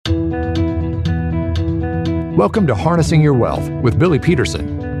Welcome to Harnessing Your Wealth with Billy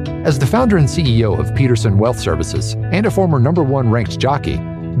Peterson. As the founder and CEO of Peterson Wealth Services and a former #1 ranked jockey,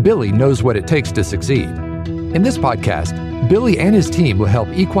 Billy knows what it takes to succeed. In this podcast, Billy and his team will help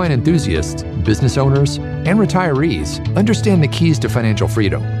equine enthusiasts, business owners, and retirees understand the keys to financial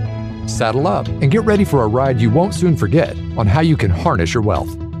freedom. Saddle up and get ready for a ride you won't soon forget on how you can harness your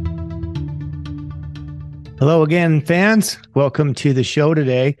wealth. Hello again, fans. Welcome to the show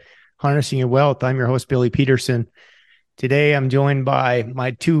today, Harnessing Your Wealth. I'm your host, Billy Peterson. Today, I'm joined by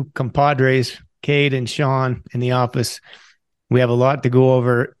my two compadres, Cade and Sean, in the office. We have a lot to go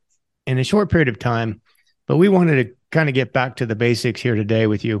over in a short period of time, but we wanted to kind of get back to the basics here today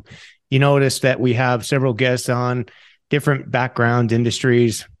with you. You notice that we have several guests on different backgrounds,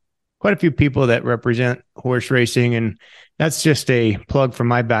 industries, quite a few people that represent horse racing, and that's just a plug for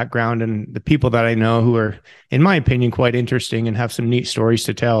my background and the people that I know who are, in my opinion, quite interesting and have some neat stories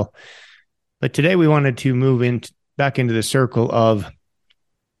to tell. But today we wanted to move back into the circle of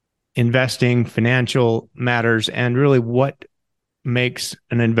investing, financial matters, and really what makes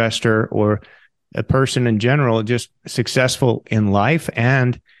an investor or a person in general just successful in life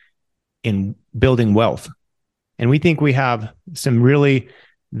and in building wealth. And we think we have some really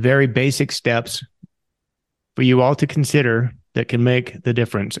very basic steps for you all to consider that can make the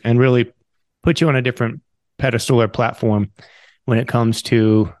difference and really put you on a different pedestal or platform when it comes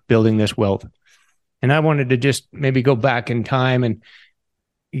to building this wealth. And I wanted to just maybe go back in time and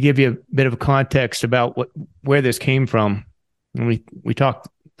give you a bit of context about where this came from. And we talked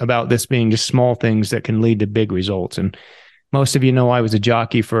about this being just small things that can lead to big results. And most of you know I was a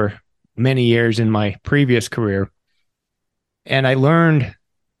jockey for many years in my previous career. And I learned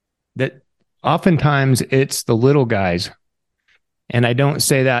that oftentimes it's the little guys. And I don't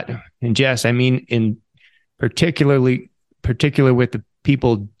say that in jest. I mean, in particular with the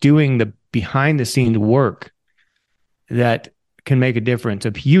people doing the behind the scenes work that can make a difference,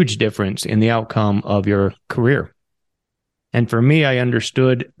 a huge difference in the outcome of your career. And for me, I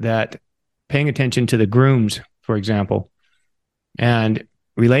understood that paying attention to the grooms, for example, and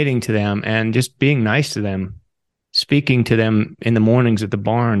relating to them and just being nice to them, speaking to them in the mornings at the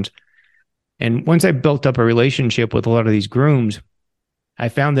barns. And once I built up a relationship with a lot of these grooms, I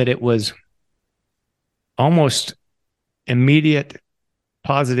found that it was almost immediate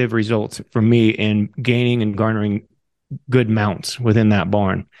positive results for me in gaining and garnering good mounts within that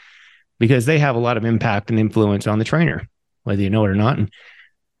barn, because they have a lot of impact and influence on the trainer, whether you know it or not. And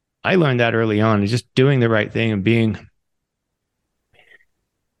I learned that early on, is just doing the right thing and being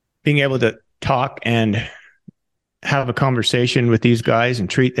able to talk and have a conversation with these guys and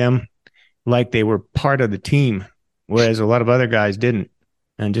treat them like they were part of the team, whereas a lot of other guys didn't,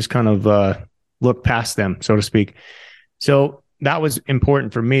 and just kind of look past them, so to speak. So that was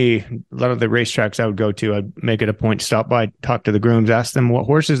important for me. A lot of the racetracks I would go to, I'd make it a point to stop by, talk to the grooms, ask them what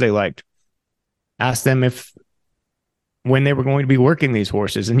horses they liked, ask them when they were going to be working these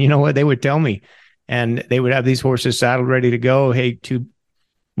horses. And you know what? They would tell me, and they would have these horses saddled, ready to go. Hey,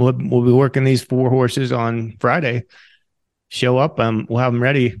 we'll be working these 4 horses on Friday. Show up, we'll have them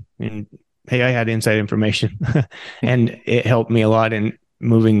ready. And hey, I had inside information and it helped me a lot in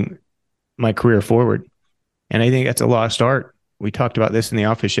moving my career forward. And I think that's a lost art. We talked about this in the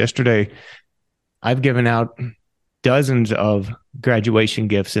office yesterday. I've given out dozens of graduation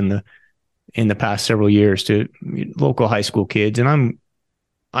gifts in the past several years to local high school kids. And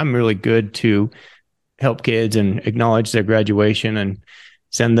I'm really good to help kids and acknowledge their graduation and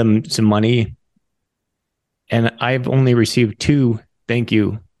send them some money. And I've only received 2 thank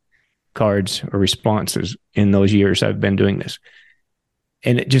you cards or responses in those years I've been doing this.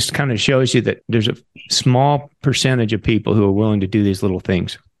 And it just kind of shows you that there's a small percentage of people who are willing to do these little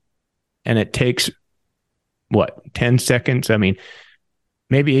things. And it takes, 10 seconds? I mean,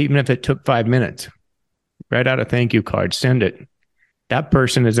 maybe even if it took 5 minutes, write out a thank you card, send it. That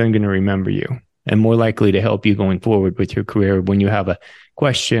person is then going to remember you and more likely to help you going forward with your career when you have a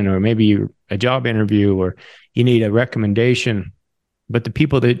question, or maybe a job interview, or you need a recommendation. But the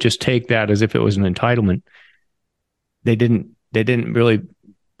people that just take that as if it was an entitlement, they didn't really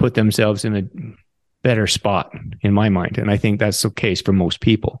put themselves in a better spot in my mind. And I think that's the case for most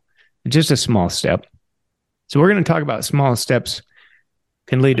people. It's just a small step. So we're going to talk about small steps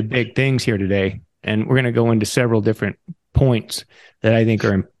can lead to big things here today. And we're going to go into several different points that I think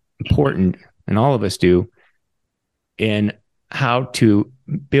are important, and all of us do, in how to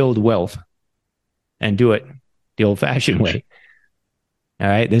build wealth and do it the old-fashioned way. All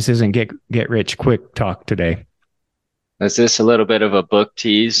right, this isn't get rich quick talk today. Is this a little bit of a book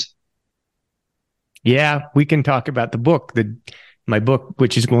tease? Yeah, we can talk about the book, my book,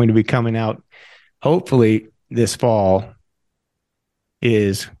 which is going to be coming out hopefully this fall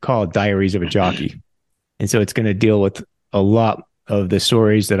is called Diaries of a Jockey. And so it's going to deal with a lot of the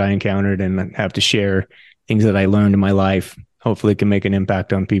stories that I encountered and have to share things that I learned in my life. Hopefully it can make an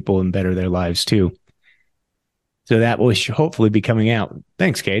impact on people and better their lives too. So that will hopefully be coming out.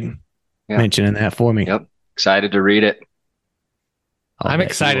 Thanks, Cade, mentioning that for me. Yep. Excited to read it. I'm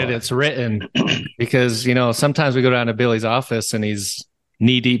excited it's written because, sometimes we go down to Billy's office and he's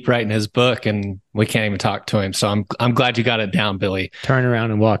knee deep writing his book and we can't even talk to him. So I'm glad you got it down, Billy. Turn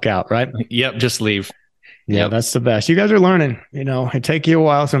around and walk out, right? Yep. Just leave. Yeah, that's the best. You guys are learning, it takes you a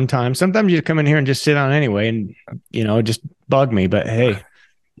while sometimes. Sometimes you come in here and just sit on anyway and, just bug me. But hey,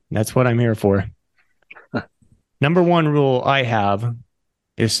 that's what I'm here for. Number one rule I have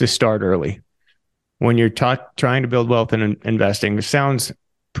is to start early. When you're trying to build wealth in investing, it sounds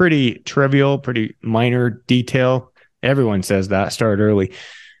pretty trivial, pretty minor detail. Everyone says that, start early.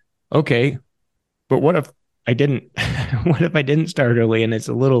 Okay, but what if I didn't? What if I didn't start early and it's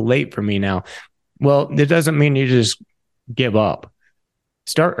a little late for me now? Well, it doesn't mean you just give up.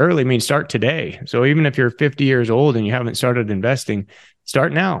 Start early means start today. So even if you're 50 years old and you haven't started investing,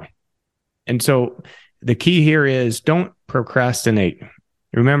 start now. And so the key here is don't procrastinate.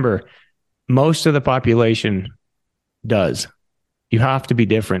 Remember, most of the population does. You have to be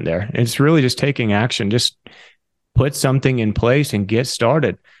different there. It's really just taking action. Just put something in place and get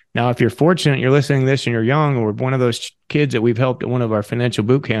started. Now, if you're fortunate, you're listening to this and you're young, or one of those kids that we've helped at one of our financial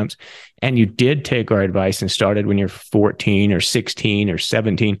boot camps, and you did take our advice and started when you're 14 or 16 or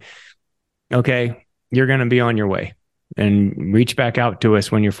 17, okay, you're going to be on your way. And reach back out to us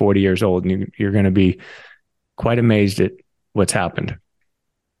when you're 40 years old, and you're going to be quite amazed at what's happened.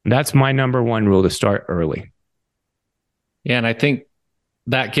 That's my number one rule, to start early. Yeah, and I think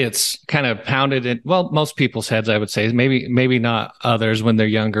that gets kind of pounded in, most people's heads, I would say, maybe not others when they're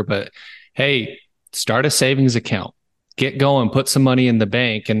younger, but hey, start a savings account, get going, put some money in the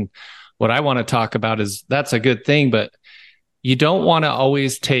bank. And what I want to talk about is that's a good thing, but you don't want to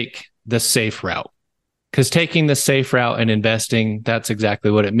always take the safe route, because taking the safe route and investing, that's exactly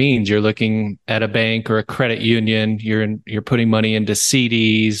what it means. You're looking at a bank or a credit union, you're putting money into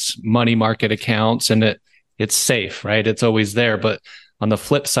CDs, money market accounts, and it's safe, right? It's always there. But on the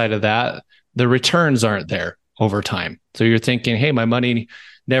flip side of that, the returns aren't there over time. So you're thinking, hey, my money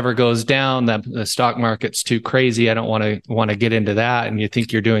never goes down. The stock market's too crazy. I don't want to get into that. And you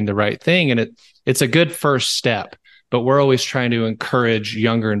think you're doing the right thing. And it's a good first step. But we're always trying to encourage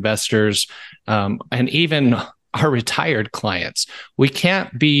younger investors and even our retired clients. We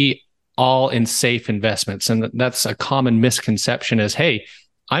can't be all in safe investments. And that's a common misconception is, hey,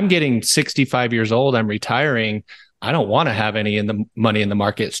 I'm getting 65 years old. I'm retiring. I don't want to have any money in the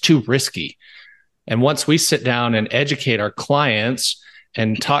market. It's too risky. And once we sit down and educate our clients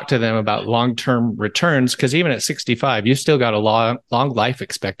and talk to them about long-term returns, because even at 65, you still got a long life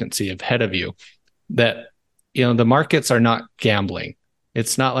expectancy ahead of you, that, the markets are not gambling.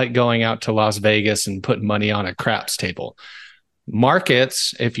 It's not like going out to Las Vegas and putting money on a craps table.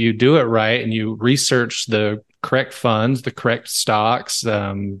 Markets, if you do it right and you research the correct funds, the correct stocks,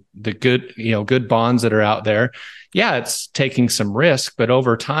 the good bonds that are out there, yeah, it's taking some risk, but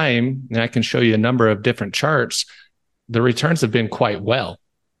over time, and I can show you a number of different charts, the returns have been quite well.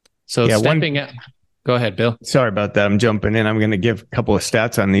 So go ahead, Bill. Sorry about that. I'm jumping in. I'm going to give a couple of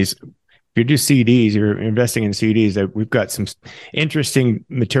stats on these. If you do CDs, you're investing in CDs, we've got some interesting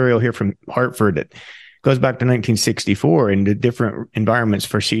material here from Hartford that goes back to 1964 and the different environments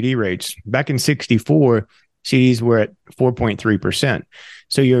for CD rates. Back in 64, CDs were at 4.3%.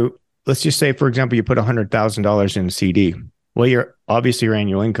 So let's just say, for example, you put $100,000 in a CD. Well, your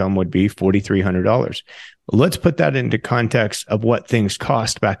annual income would be $4,300. Let's put that into context of what things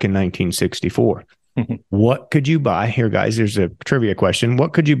cost back in 1964. What could you buy? Here, guys, there's a trivia question.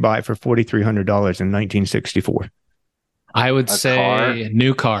 What could you buy for $4,300 in 1964? I would say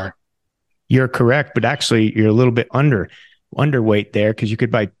new car. You're correct, but actually you're a little bit underweight there, because you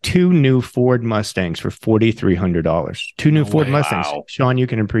could buy two new Ford Mustangs for $4,300. Two new Ford Mustangs. Sean, you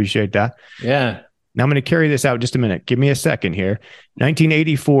can appreciate that. Yeah. Now I'm going to carry this out just a minute. Give me a second here.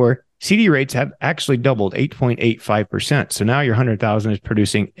 1984, CD rates have actually doubled, 8.85%. So now your 100,000 is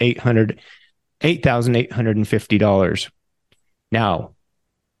producing $8,850. Now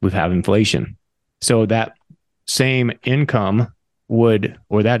we have inflation. So that same income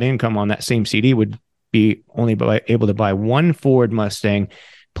that income on that same CD would be only able to buy one Ford Mustang,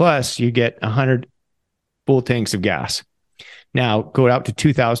 plus you get 100 full tanks of gas. Now go out to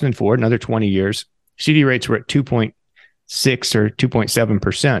 2004, another 20 years. CD rates were at 2.6 or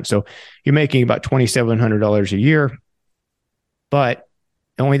 2.7%. So you're making about $2,700 a year. But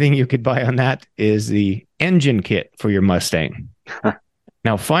The only thing you could buy on that is the engine kit for your Mustang.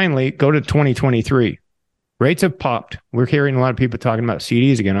 Now, finally, go to 2023. Rates have popped. We're hearing a lot of people talking about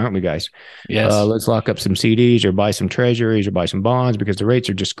CDs again, aren't we, guys? Yes. Let's lock up some CDs or buy some treasuries or buy some bonds because the rates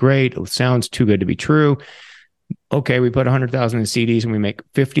are just great. It sounds too good to be true. Okay, we put 100,000 in CDs and we make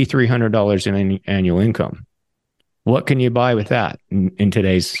 $5,300 in annual income. What can you buy with that in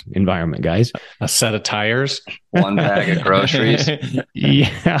today's environment, guys? A set of tires, one bag of groceries.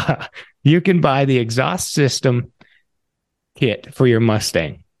 Yeah, you can buy the exhaust system kit for your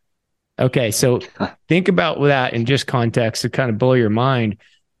Mustang. Okay, so think about that in just context to kind of blow your mind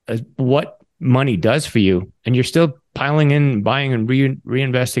what money does for you, and you're still piling in, buying and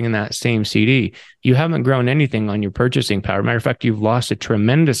reinvesting in that same CD. You haven't grown anything on your purchasing power. Matter of fact, you've lost a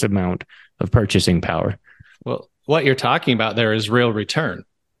tremendous amount of purchasing power. Well, what you're talking about there is real return,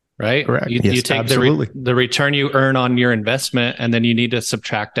 right? Correct. You take absolutely. the return you earn on your investment, and then you need to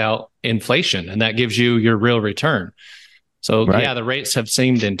subtract out inflation, and that gives you your real return. So yeah, the rates have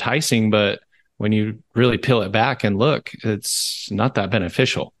seemed enticing, but when you really peel it back and look, it's not that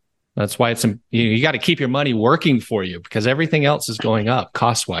beneficial. That's why you got to keep your money working for you because everything else is going up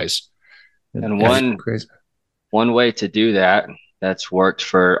cost wise. And one way to do that that's worked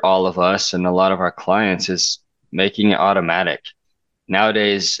for all of us and a lot of our clients is making it automatic.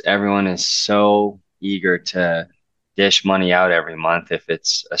 Nowadays, everyone is so eager to dish money out every month if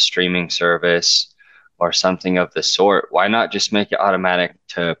it's a streaming service or something of the sort. Why not just make it automatic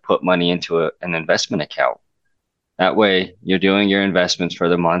to put money into an investment account? That way you're doing your investments for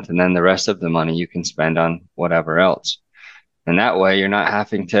the month and then the rest of the money you can spend on whatever else. And that way you're not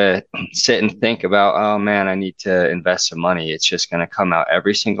having to sit and think about, oh man, I need to invest some money. It's just going to come out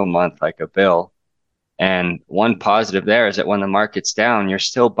every single month like a bill. And one positive there is that when the market's down, you're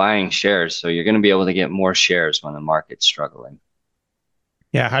still buying shares. So you're going to be able to get more shares when the market's struggling.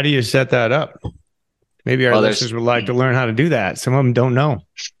 Yeah. How do you set that up? Maybe our listeners would like to learn how to do that. Some of them don't know.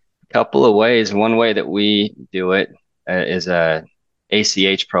 A couple of ways. One way that we do it is a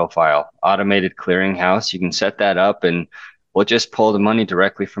ACH profile, automated clearinghouse. You can set that up and we'll just pull the money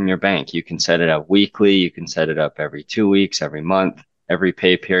directly from your bank. You can set it up weekly. You can set it up every 2 weeks, every month, every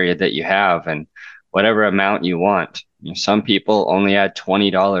pay period that you have, and whatever amount you want. Some people only add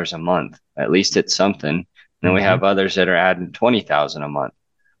 $20 a month. At least it's something. And then we have others that are adding $20,000 a month.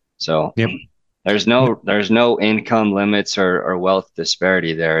 So there's no income limits or wealth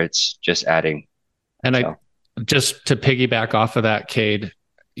disparity there. It's just adding. And just to piggyback off of that, Cade,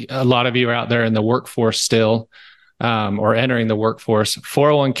 a lot of you are out there in the workforce still, or entering the workforce.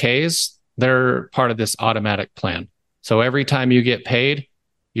 401ks, they're part of this automatic plan. So every time you get paid,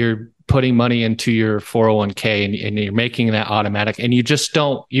 you're putting money into your 401k and you're making that automatic, and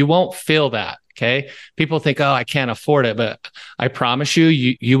you won't feel that. Okay. People think, oh, I can't afford it, but I promise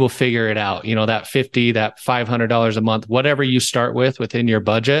you will figure it out. That $50, that $500 a month, whatever you start with within your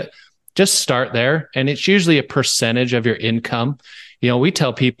budget, just start there. And it's usually a percentage of your income. We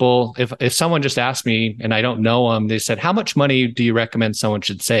tell people if someone just asked me and I don't know them, they said, how much money do you recommend someone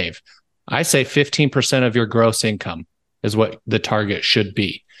should save? I say 15% of your gross income is what the target should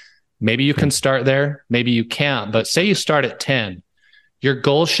be. Maybe you can start there, maybe you can't, but say you start at 10. Your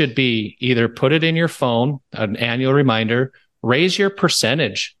goal should be either put it in your phone, an annual reminder, raise your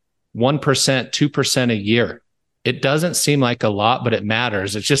percentage, 1%, 2% a year. It doesn't seem like a lot, but it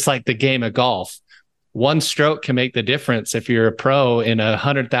matters. It's just like the game of golf. One stroke can make the difference if you're a pro in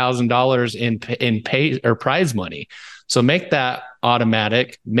 $100,000 in pay or prize money. So make that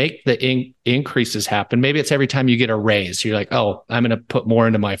automatic, make the increases happen. Maybe it's every time you get a raise, you're like, oh, I'm going to put more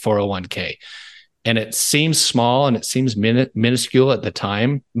into my 401k. And it seems small and it seems minuscule at the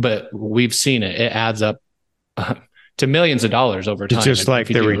time, but we've seen it. It adds up to millions of dollars over time. It's just like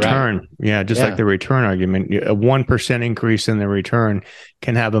the return. Right. Yeah, like the return argument. A 1% increase in the return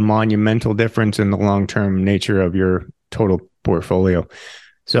can have a monumental difference in the long-term nature of your total portfolio.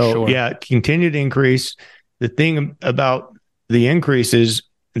 So continue to increase. The thing about the increases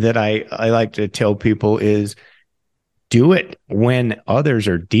that I like to tell people is do it when others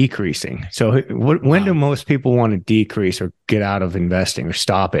are decreasing. So when do most people want to decrease or get out of investing or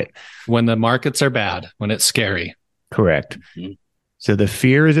stop it? When the markets are bad, when it's scary. Correct. Mm-hmm. So the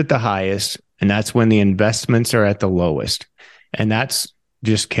fear is at the highest, and that's when the investments are at the lowest. And that's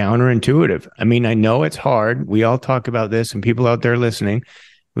just counterintuitive. I mean, I know it's hard. We all talk about this, and people out there listening,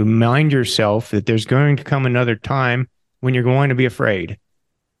 remind yourself that there's going to come another time when you're going to be afraid.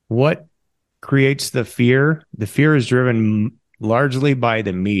 What creates the fear? The fear is driven largely by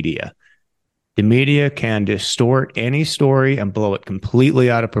the media. The media can distort any story and blow it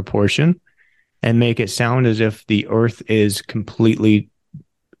completely out of proportion and make it sound as if the earth is completely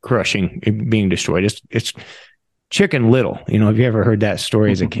crushing, being destroyed. It's Chicken Little. Have you ever heard that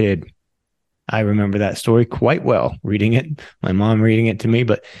story as a kid? I remember that story quite well, reading it, my mom reading it to me,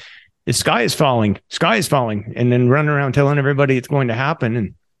 but the sky is falling, and then running around telling everybody it's going to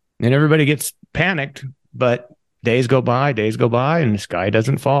happen. And everybody gets panicked, but days go by and the sky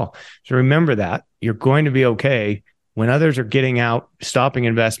doesn't fall. So remember that you're going to be okay when others are getting out, stopping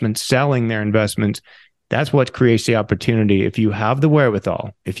investments, selling their investments. That's what creates the opportunity. If you have the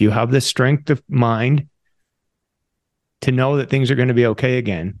wherewithal, if you have the strength of mind to know that things are going to be okay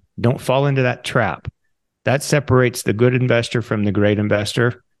again, don't fall into that trap. That separates the good investor from the great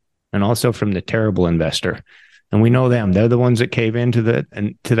investor, and also from the terrible investor. And we know them. They're the ones that cave into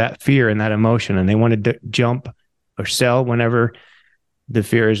to that fear and that emotion, and they want to jump or sell whenever the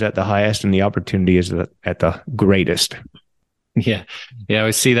fear is at the highest and the opportunity is at the greatest. Yeah.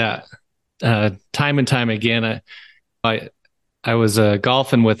 We see that time and time again. I was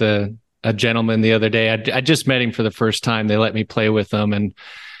golfing with a gentleman the other day. I just met him for the first time. They let me play with him, and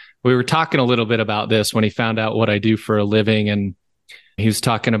we were talking a little bit about this when he found out what I do for a living. And he was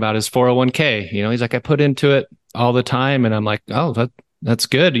talking about his 401k. He's like, I put into it all the time. And I'm like, oh, that's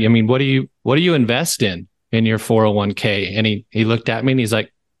good. I mean, what do you invest in your 401k? And he looked at me and he's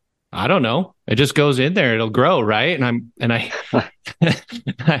like, I don't know. It just goes in there. It'll grow. Right. And I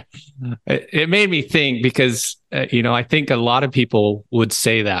it made me think, because, I think a lot of people would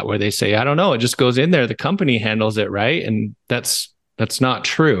say that, where they say, I don't know, it just goes in there. The company handles it. Right. And that's not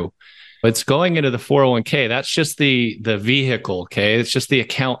true. It's going into the 401k. That's just the vehicle. Okay. It's just the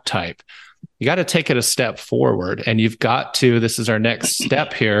account type. You got to take it a step forward, and you've got to, this is our next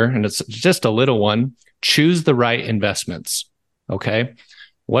step here, and it's just a little one, choose the right investments. Okay.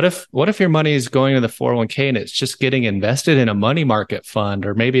 What if your money is going to the 401k and it's just getting invested in a money market fund,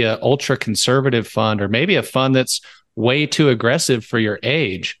 or maybe an ultra conservative fund, or maybe a fund that's way too aggressive for your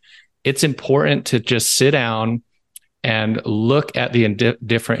age? It's important to just sit down and look at the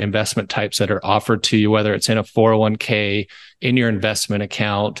different investment types that are offered to you, whether it's in a 401k, in your investment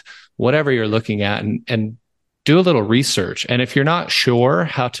account, whatever you're looking at, and do a little research. And if you're not sure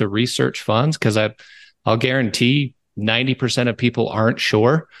how to research funds, because I'll guarantee 90% of people aren't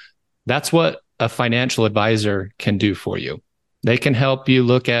sure, that's what a financial advisor can do for you. They can help you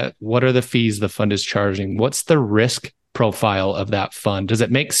look at what are the fees the fund is charging, what's the risk profile of that fund, does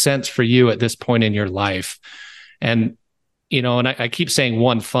it make sense for you at this point in your life? And, and I keep saying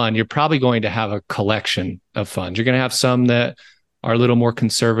one fund, you're probably going to have a collection of funds. You're going to have some that are a little more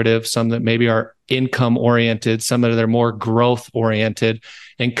conservative, some that maybe are income oriented, some that are more growth oriented,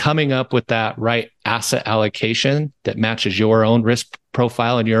 and coming up with that right asset allocation that matches your own risk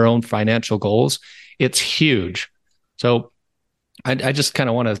profile and your own financial goals. It's huge. So I just kind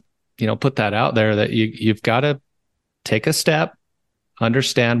of want to, put that out there, that you've got to take a step,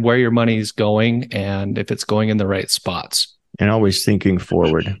 understand where your money is going, and if it's going in the right spots. And always thinking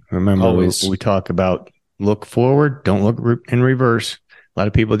forward. Remember, we talk about look forward, don't look in reverse. A lot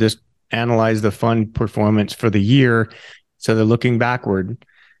of people just analyze the fund performance for the year, so they're looking backward,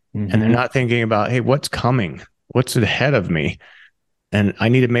 and they're not thinking about, hey, what's coming? What's ahead of me? And I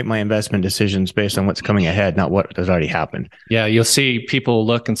need to make my investment decisions based on what's coming ahead, not what has already happened. Yeah, you'll see people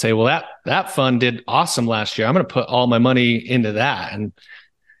look and say, well, that fund did awesome last year. I'm going to put all my money into that. And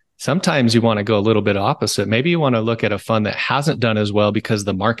sometimes you want to go a little bit opposite. Maybe you want to look at a fund that hasn't done as well because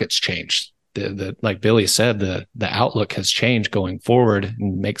the market's changed. Like Billy said, the outlook has changed going forward,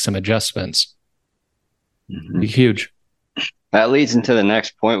 and make some adjustments. Be huge. That leads into the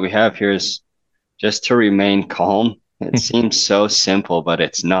next point we have here, is just to remain calm. It seems so simple, but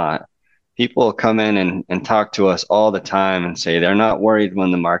it's not. People come in and talk to us all the time and say they're not worried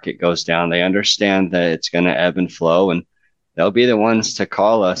when the market goes down. They understand that it's going to ebb and flow, and they'll be the ones to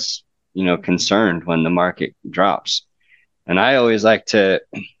call us, concerned when the market drops. And I always like to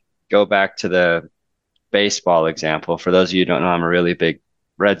go back to the baseball example. For those of you who don't know, I'm a really big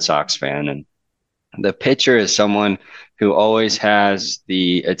Red Sox fan, and the pitcher is someone who always has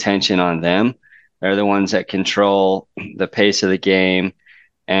the attention on them. They're the ones that control the pace of the game.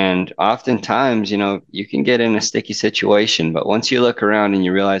 And oftentimes, you can get in a sticky situation, but once you look around and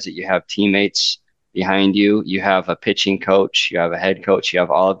you realize that you have teammates behind you, you have a pitching coach, you have a head coach, you have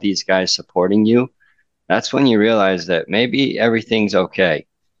all of these guys supporting you, that's when you realize that maybe everything's okay.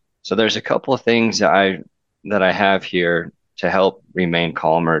 So there's a couple of things that I have here to help remain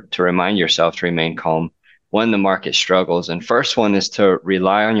calm, or to remind yourself to remain calm when the market struggles. And first one is to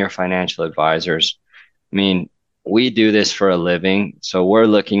rely on your financial advisors. I mean, we do this for a living, so we're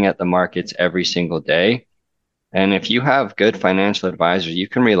looking at the markets every single day. And if you have good financial advisors, you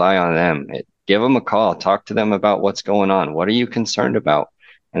can rely on them. Give them a call, talk to them about what's going on. What are you concerned about?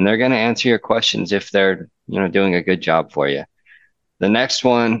 and they're going to answer your questions if they're, doing a good job for you. The next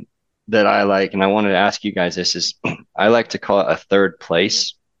one that I like, and I wanted to ask you guys this, is I like to call it a third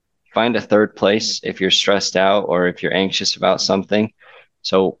place. Find a third place if you're stressed out or if you're anxious about something.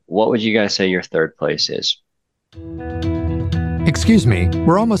 So what would you guys say your third place is? Excuse me,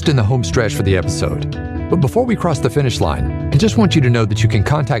 we're almost in the home stretch for the episode. But before we cross the finish line, I just want you to know that you can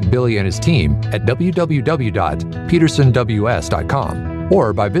contact Billy and his team at www.petersonws.com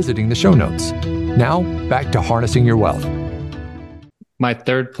or by visiting the show notes. Now, back to harnessing your wealth. My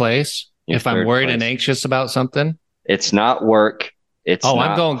third place, if I'm worried and anxious about something. It's not work.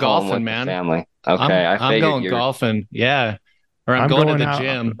 I'm going golfing, man. Family. Okay, I'm going golfing. Yeah. Or I'm going to the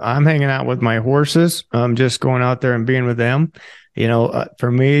gym. I'm hanging out with my horses. I'm just going out there and being with them.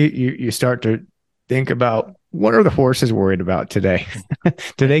 For me, you start to think about, what are the horses worried about today?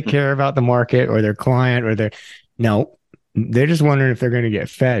 Do they care about the market or their client or no, they're just wondering if they're going to get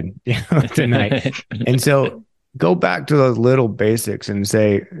fed tonight. And so go back to those little basics and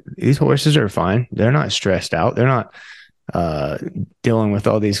say, these horses are fine. They're not stressed out. They're not dealing with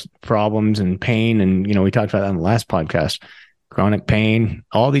all these problems and pain. And, we talked about that in the last podcast. Chronic pain,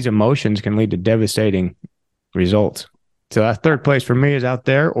 all these emotions can lead to devastating results. So that third place for me is out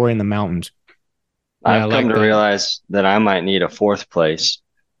there or in the mountains. I've come to realize that I might need a fourth place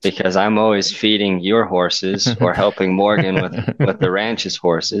because I'm always feeding your horses or helping Morgan with the ranch's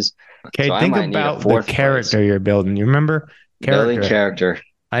horses. Okay, so think about the character you're building. You remember? Building character.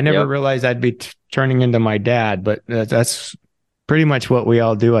 I never realized I'd be turning into my dad, but that's pretty much what we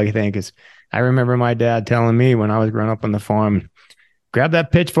all do, I think, is I remember my dad telling me when I was growing up on the farm, grab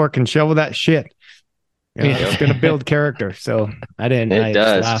that pitchfork and shovel that shit. It's going to build character. So I didn't. I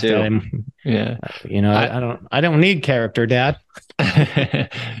does laughed too. At him. Yeah. I don't need character, Dad.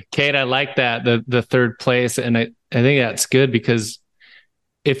 Kate, I like that the third place, and I think that's good because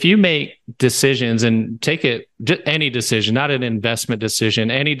if you make decisions and take it, any decision, not an investment decision,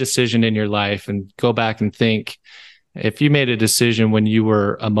 any decision in your life, and go back and think. If you made a decision when you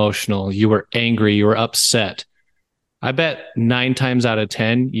were emotional, you were angry, you were upset, I bet 9 times out of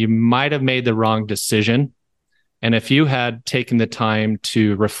 10, you might have made the wrong decision. And if you had taken the time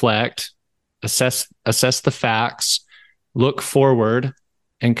to reflect, assess the facts, look forward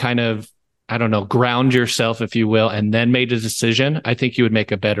and kind of, ground yourself, if you will, and then made a decision, I think you would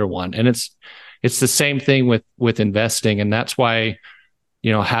make a better one. And it's the same thing with investing. And that's why,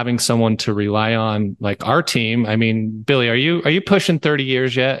 having someone to rely on, like our team. I mean, Billy, are you pushing 30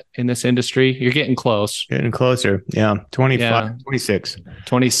 years yet in this industry? You're getting close. Getting closer. Yeah. 26.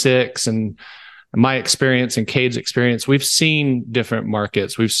 26. And my experience and Cade's experience, we've seen different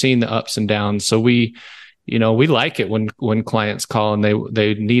markets. We've seen the ups and downs. So we like it when clients call and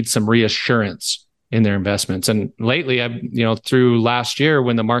they need some reassurance in their investments. And lately, through last year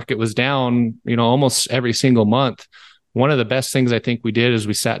when the market was down, almost every single month, one of the best things I think we did is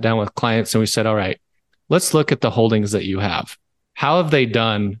we sat down with clients and we said, all right, let's look at the holdings that you have. How have they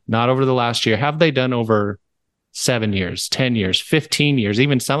done, not over the last year, have they done over 7 years, 10 years, 15 years,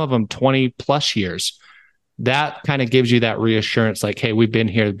 even some of them 20 plus years? That kind of gives you that reassurance like, hey, we've been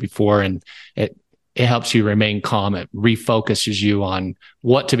here before, and it helps you remain calm. It refocuses you on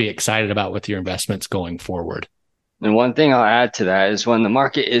what to be excited about with your investments going forward. And one thing I'll add to that is when the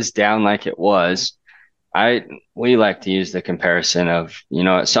market is down like it was, we like to use the comparison of,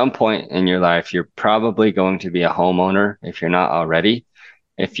 at some point in your life, you're probably going to be a homeowner if you're not already.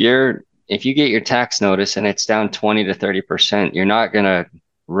 If you get your tax notice and it's down 20 to 30%, you're not going to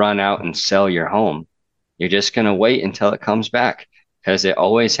run out and sell your home. You're just going to wait until it comes back because it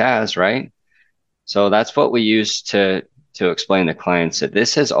always has, right? So that's what we use to explain to clients that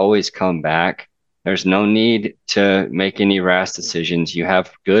this has always come back. There's no need to make any rash decisions. You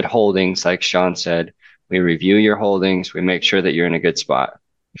have good holdings, like Sean said. We review your holdings. We make sure that you're in a good spot.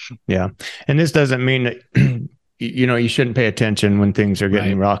 Yeah. And this doesn't mean that, you shouldn't pay attention when things are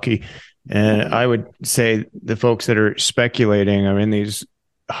getting rocky. And I would say the folks that are speculating are in these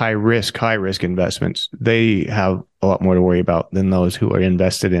high risk investments. They have a lot more to worry about than those who are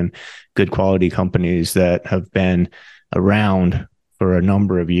invested in good quality companies that have been around for a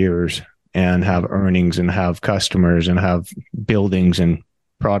number of years and have earnings and have customers and have buildings and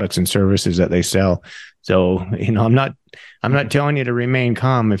products and services that they sell. So, I'm not telling you to remain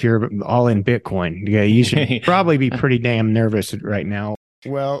calm if you're all in Bitcoin. Yeah, you should probably be pretty damn nervous right now.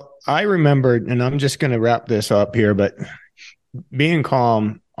 Well, I remembered, and I'm just going to wrap this up here, but being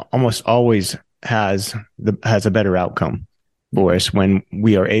calm almost always has a better outcome for us when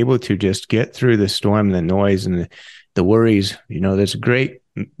we are able to just get through the storm, the noise, and the worries. There's a great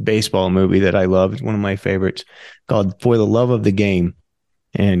baseball movie that I love. It's one of my favorites called For the Love of the Game.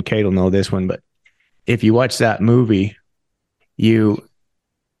 and Kate will know this one, but if you watch that movie, you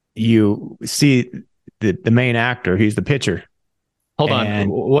see the main actor, he's the pitcher. Hold on.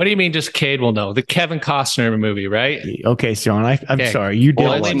 What do you mean just Cade will know? The Kevin Costner movie, right? Okay, Sean, I'm sorry. You did.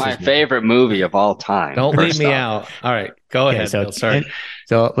 Well, it's my favorite movie of all time. Don't leave me out. All right, go ahead, Bill. Sorry.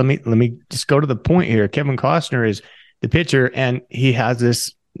 So let me just go to the point here. Kevin Costner is the pitcher, and he has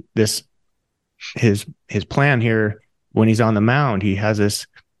his plan here when he's on the mound. He has this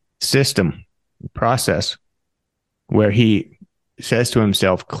system process where he says to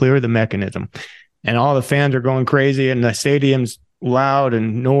himself, clear the mechanism. And all the fans are going crazy and the stadium's loud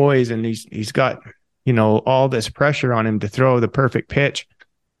and noise, and he's got, all this pressure on him to throw the perfect pitch,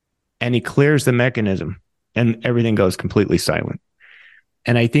 and he clears the mechanism and everything goes completely silent.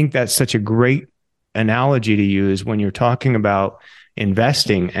 And I think that's such a great analogy to use when you're talking about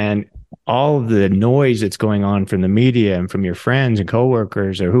investing and all of the noise that's going on from the media and from your friends and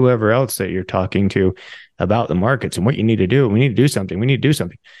coworkers or whoever else that you're talking to about the markets and what you need to do. We need to do something. We need to do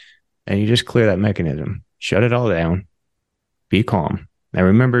something. And you just clear that mechanism, shut it all down, be calm. I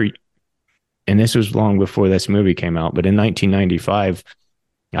remember, and this was long before this movie came out, but in 1995,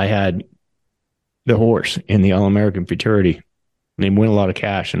 I had the horse in the All-American Futurity. They win a lot of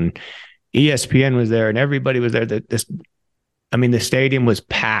cash, and ESPN was there and everybody was there. The stadium was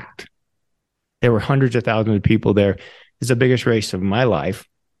packed. There were hundreds of thousands of people there. It's the biggest race of my life.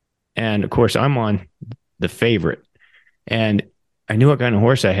 And of course, I'm on the favorite. And I knew what kind of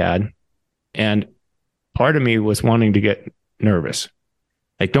horse I had. And part of me was wanting to get nervous.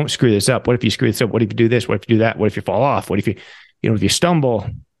 Like, don't screw this up. What if you screw this up? What if you do this? What if you do that? What if you fall off? What if if you stumble?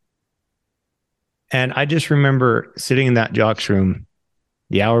 And I just remember sitting in that jocks room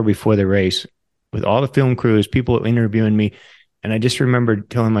the hour before the race with all the film crews, people interviewing me. And I just remember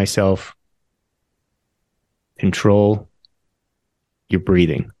telling myself, control your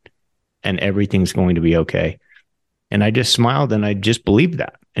breathing and everything's going to be okay. And I just smiled and I just believed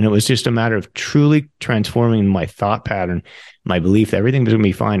that. And it was just a matter of truly transforming my thought pattern, my belief that everything was going to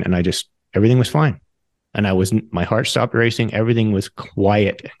be fine. And everything was fine. And my heart stopped racing. Everything was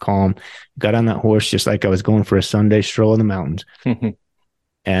quiet and calm. Got on that horse just like I was going for a Sunday stroll in the mountains.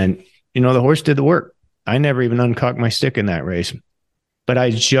 And, the horse did the work. I never even uncocked my stick in that race, but I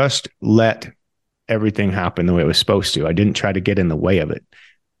just let everything happen the way it was supposed to. I didn't try to get in the way of it.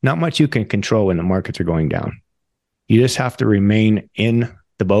 Not much you can control when the markets are going down. You just have to remain in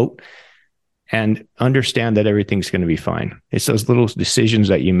the boat and understand that everything's going to be fine. It's those little decisions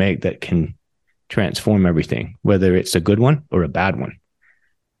that you make that can transform everything, whether it's a good one or a bad one.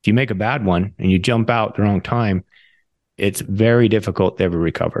 If you make a bad one and you jump out the wrong time, it's very difficult to ever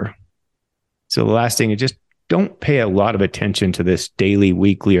recover. So the last thing is just don't pay a lot of attention to this daily,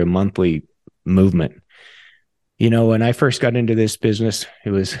 weekly, or monthly movement. When I first got into this business,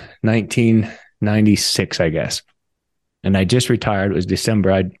 it was 1996, I guess. And I just retired. It was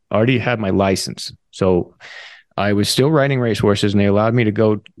December. I'd already had my license. So I was still riding racehorses, and they allowed me to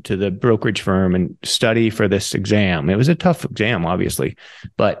go to the brokerage firm and study for this exam. It was a tough exam, obviously,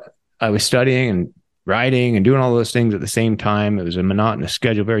 but I was studying and riding and doing all those things at the same time. It was a monotonous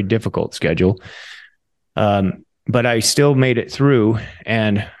schedule, very difficult schedule. But I still made it through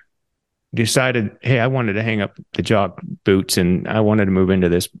and decided, hey, I wanted to hang up the jock boots and I wanted to move into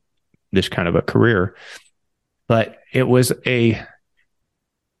this kind of a career. But it was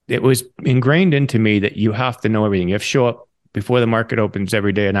ingrained into me that you have to know everything. You have to show up before the market opens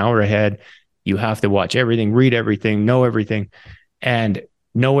every day, an hour ahead. You have to watch everything, read everything, know everything, and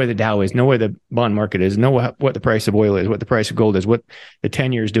know where the Dow is, know where the bond market is, know what the price of oil is, what the price of gold is, what the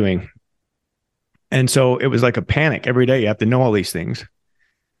 10-year is doing. And so it was like a panic every day. You have to know all these things.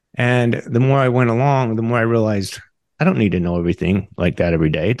 And the more I went along, the more I realized I don't need to know everything like that every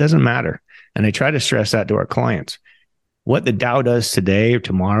day. It doesn't matter. And I try to stress that to our clients. What the Dow does today or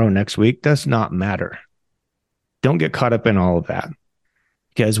tomorrow, next week, does not matter. Don't get caught up in all of that,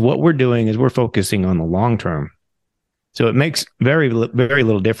 because what we're doing is we're focusing on the long term. So it makes very, very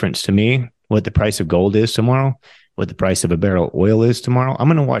little difference to me what the price of gold is tomorrow, what the price of a barrel of oil is tomorrow. I'm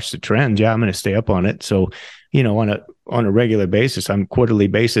going to watch the trends. Yeah, I'm going to stay up on it. So, on a regular basis, on a quarterly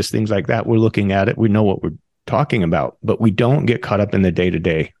basis, things like that, we're looking at it. We know what we're talking about, but we don't get caught up in the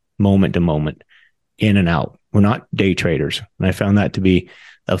day-to-day, moment to moment, in and out. We're not day traders. And I found that to be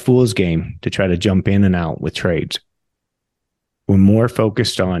a fool's game to try to jump in and out with trades. We're more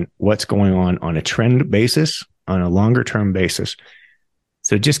focused on what's going on a trend basis, on a longer term basis.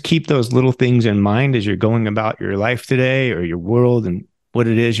 So just keep those little things in mind as you're going about your life today or your world and what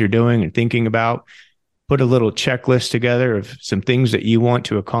it is you're doing and thinking about. Put a little checklist together of some things that you want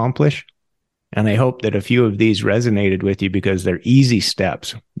to accomplish And I hope that a few of these resonated with you because they're easy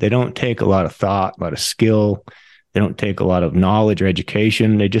steps. They don't take a lot of thought, a lot of skill. They don't take a lot of knowledge or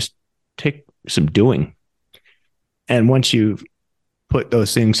education. They just take some doing. And once you've put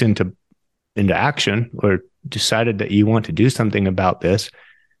those things into action or decided that you want to do something about this,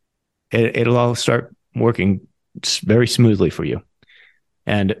 it'll all start working very smoothly for you.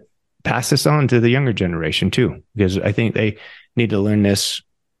 And pass this on to the younger generation too, because I think they need to learn this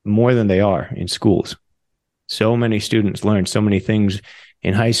more than they are in schools. So many students learn so many things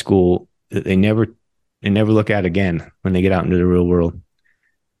in high school that they never look at again when they get out into the real world.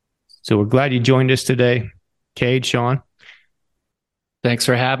 So we're glad you joined us today. Cade, Sean. Thanks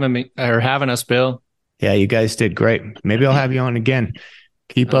for having us, Bill. Yeah, you guys did great. Maybe I'll have you on again.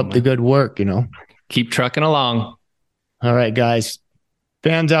 Keep up the good work, Keep trucking along. All right, guys.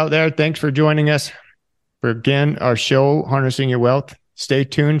 Fans out there, thanks for joining us for, again, our show, Harnessing Your Wealth. Stay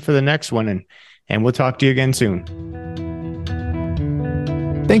tuned for the next one, and we'll talk to you again soon.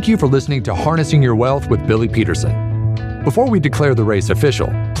 Thank you for listening to Harnessing Your Wealth with Billy Peterson. Before we declare the race official,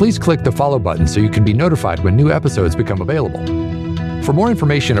 please click the follow button so you can be notified when new episodes become available. For more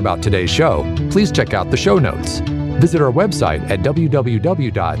information about today's show, please check out the show notes. Visit our website at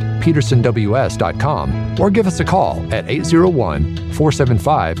www.petersonws.com or give us a call at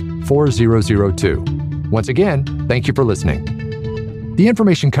 801-475-4002. Once again, thank you for listening. The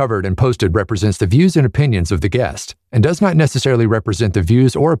information covered and posted represents the views and opinions of the guest and does not necessarily represent the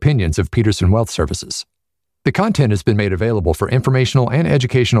views or opinions of Peterson Wealth Services. The content has been made available for informational and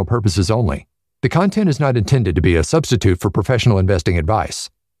educational purposes only. The content is not intended to be a substitute for professional investing advice.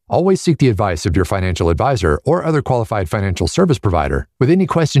 Always seek the advice of your financial advisor or other qualified financial service provider with any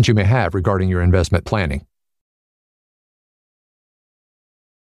questions you may have regarding your investment planning.